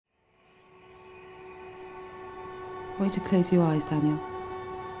I want you to close your eyes, Daniel.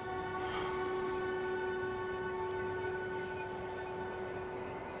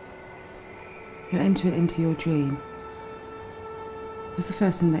 You're entering into your dream. What's the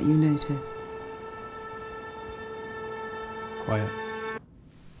first thing that you notice? Quiet.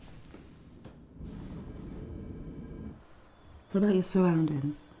 What about your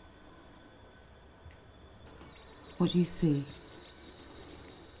surroundings? What do you see?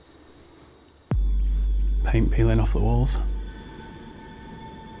 Paint peeling off the walls.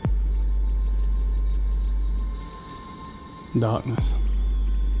 Darkness.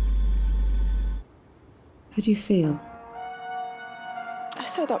 How do you feel? I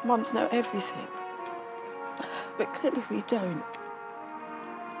say that mums know everything, but clearly we don't.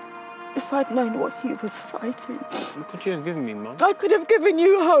 If I'd known what he was fighting... What could you have given me, Mum? I could have given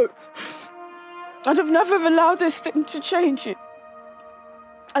you hope. I'd have never allowed this thing to change you.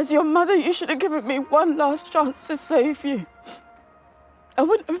 As your mother, you should have given me one last chance to save you. I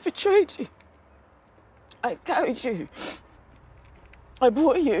wouldn't have betrayed you. I carried you. I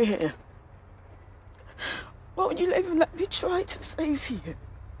brought you here. Why won't you even let me try to save you?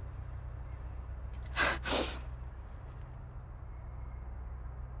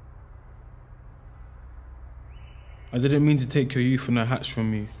 I didn't mean to take your youth and a hatch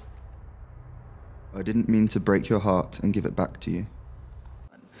from you. I didn't mean to break your heart and give it back to you.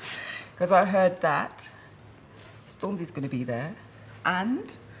 Because I heard that Stormzy's going to be there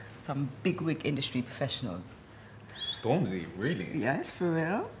and some bigwig industry professionals. Stormzy, really? Yes, for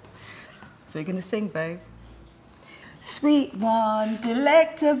real. So you're going to sing, babe? Sweet one,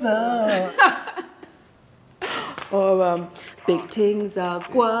 delectable. Or big things are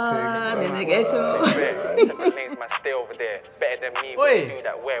guan in the ghetto. Stay over there. Better than me. Oi!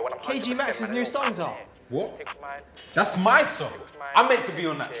 KG Max's new songs are. What? That's my song. I'm meant to be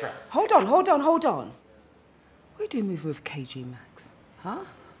on that track. Hold on. What are you doing moving with KG Max? Huh?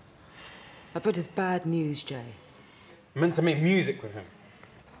 I've heard it's bad news, Jay. I'm meant to make music with him.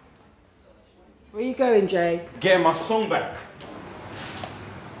 Where are you going, Jay? Getting my song back.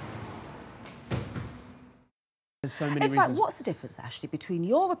 There's so many reasons. In fact, what's the difference, Ashley, between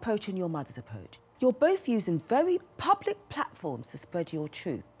your approach and your mother's approach? You're both using very public platforms to spread your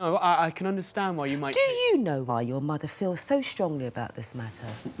truth. No, I can understand why you might... Do you know why your mother feels so strongly about this matter?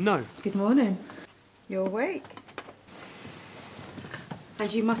 No. Good morning. You're awake.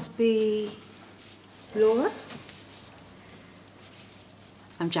 And you must be... Laura?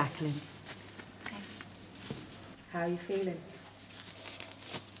 I'm Jacqueline. Okay. How are you feeling?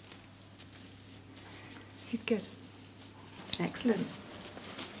 He's good. Excellent.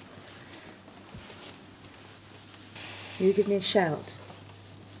 You give me a shout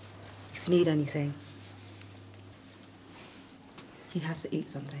if you need anything. He has to eat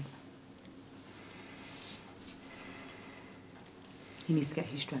something. He needs to get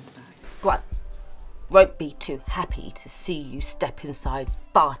his strength back. Grunt won't be too happy to see you step inside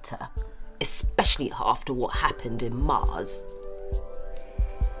Farter, especially after what happened in Mars.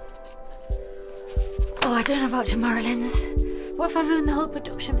 Oh, I don't know about tomorrow, Linz. What if I ruin the whole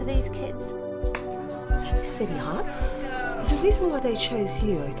production for these kids? Don't be silly, hon. There's a reason why they chose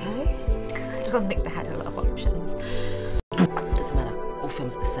you, okay? I don't think they had a lot of options. Doesn't matter. All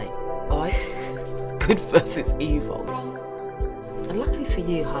films are the same, all right? Good versus evil. And luckily for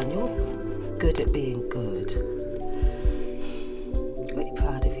you, hon, you're good at being good. Really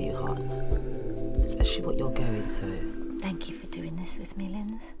proud of you, hon. Especially what you're going through. Thank you for doing this with me,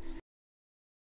 Linz.